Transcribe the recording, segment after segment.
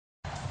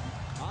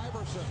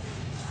Iverson.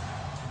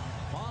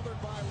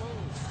 Bothered by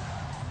Lou.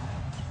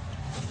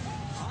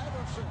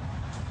 Iverson.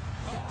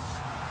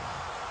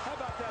 How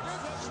about that?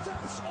 And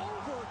steps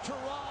over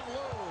Teron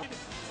Lou.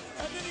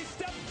 And then he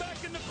steps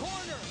back in the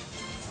corner.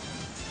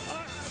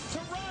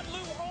 Teron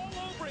Lou all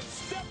over it.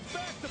 Stepped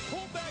back, the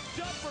pullback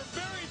jumper,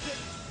 buried it.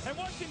 And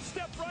watch him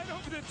step right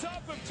over the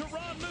top of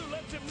Teron Lou.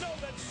 Lets him know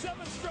that's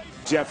 7 straight.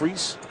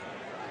 Jeffries.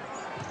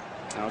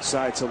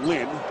 Outside to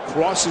Lin.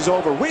 Crosses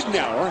over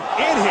Ridnour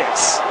and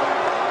hits.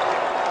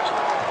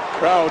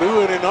 Crowd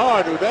oohing and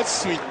ahhing with that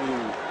sweet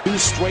move. 2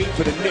 straight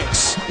for the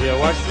Knicks. Yeah,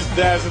 watch this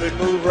dazzling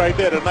move right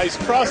there. A nice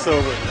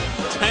crossover.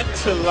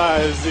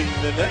 Tantalizing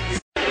the Nets.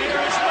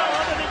 Here's no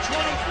other than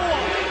 24.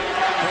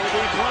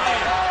 Kobe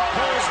Bryant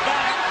pulls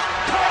back.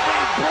 Kobe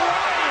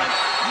Bryant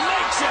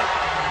makes it.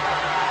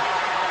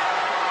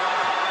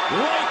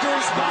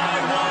 Lakers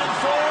by 1.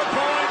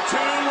 4.2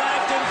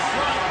 left in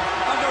front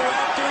of the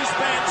Raptors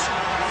bench.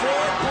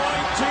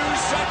 4.2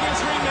 seconds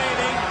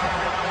remaining.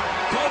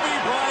 Kobe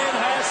Bryant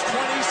has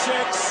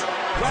 26.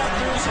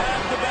 Raptors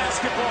have the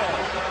basketball.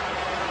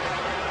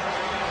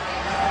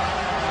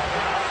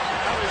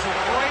 That was a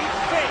great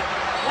fake.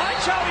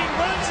 Watch how he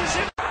runs as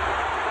if.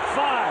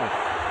 5,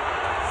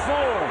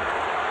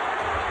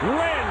 4.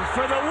 Lin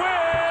for the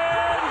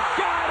win.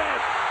 Got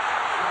it.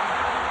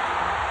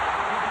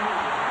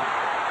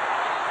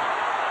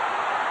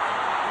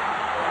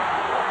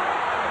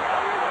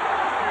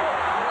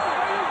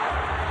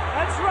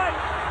 That's right.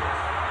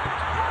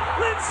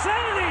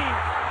 Linsanity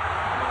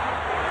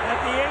at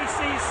the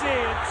ACC,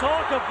 and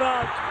talk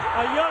about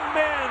a young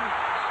man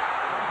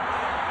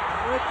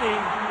with the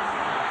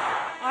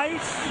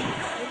ice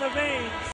in the veins.